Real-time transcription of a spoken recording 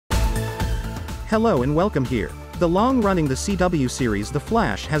Hello and welcome here. The long-running The CW series The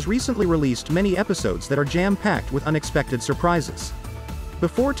Flash has recently released many episodes that are jam-packed with unexpected surprises.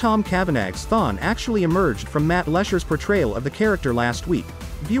 Before Cavanagh's Thawne actually emerged from Matt Letscher's portrayal of the character last week,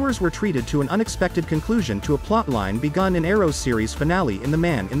 viewers were treated to an unexpected conclusion to a plotline begun in Arrow's series finale in The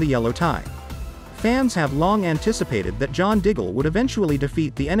Man in the Yellow Tie. Fans have long anticipated that John Diggle would eventually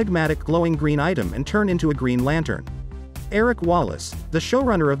defeat the enigmatic glowing green item and turn into a Green Lantern. Wallace, the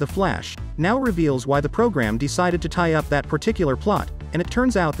showrunner of The Flash, now reveals why the program decided to tie up that particular plot, and it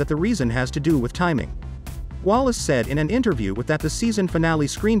turns out that the reason has to do with timing. Wallace said in an interview with the season finale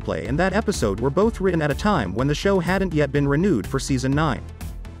screenplay and that episode were both written at a time when the show hadn't yet been renewed for season 9.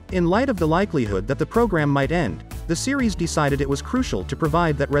 In light of the likelihood that the program might end, the series decided it was crucial to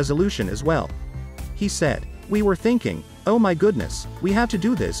provide that resolution as well. He said, "We were thinking, oh my goodness, we have to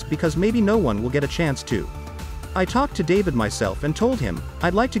do this because maybe no one will get a chance to. I talked to David myself and told him,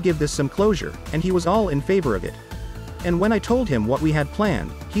 I'd like to give this some closure, and he was all in favor of it. And when I told him what we had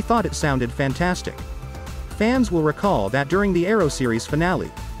planned, he thought it sounded fantastic." Fans will recall that during the Arrow series finale,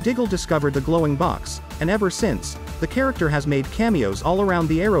 Diggle discovered the glowing box, and ever since, the character has made cameos all around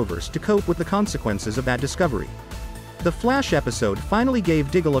the Arrowverse to cope with the consequences of that discovery. The Flash episode finally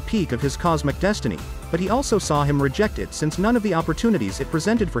gave Diggle a peek of his cosmic destiny, but he also saw him reject it since none of the opportunities it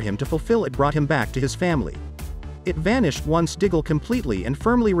presented for him to fulfill it brought him back to his family. It vanished once Diggle completely and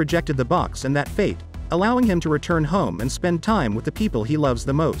firmly rejected the box and that fate, allowing him to return home and spend time with the people he loves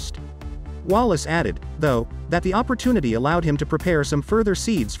the most. Wallace added, though, that the opportunity allowed him to prepare some further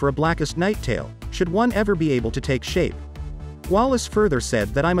seeds for a Blackest Night tale, should one ever be able to take shape. Wallace further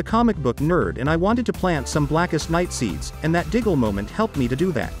said that I'm a comic book nerd and I wanted to plant some Blackest Night seeds, and that Diggle moment helped me to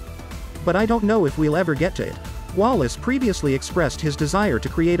do that. But I don't know if we'll ever get to it. Wallace previously expressed his desire to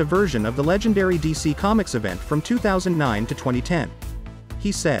create a version of the legendary DC Comics event from 2009 to 2010.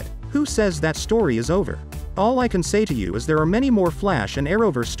 He said, "Who says that story is over? All I can say to you is there are many more Flash and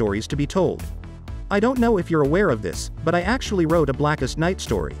Arrowverse stories to be told. I don't know if you're aware of this, but I actually wrote a Blackest Night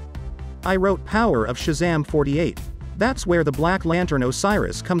story. I wrote Power of Shazam 48. That's where the Black Lantern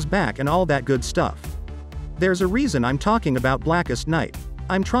Osiris comes back and all that good stuff. There's a reason I'm talking about Blackest Night.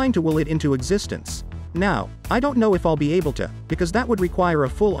 I'm trying to will it into existence. Now, I don't know if I'll be able to, because that would require a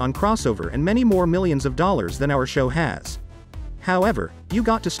full-on crossover and many more millions of dollars than our show has. However, you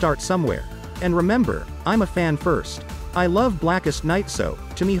got to start somewhere. And remember, I'm a fan first. I love Blackest Night, so,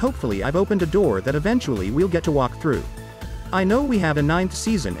 to me hopefully I've opened a door that eventually we'll get to walk through. I know we have a 9th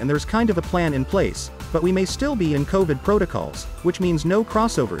season and there's kind of a plan in place, but we may still be in COVID protocols, which means no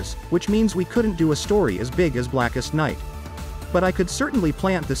crossovers, which means we couldn't do a story as big as Blackest Night. But I could certainly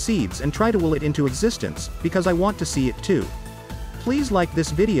plant the seeds and try to will it into existence, because I want to see it too. Please like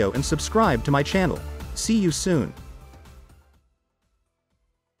this video and subscribe to my channel. See you soon.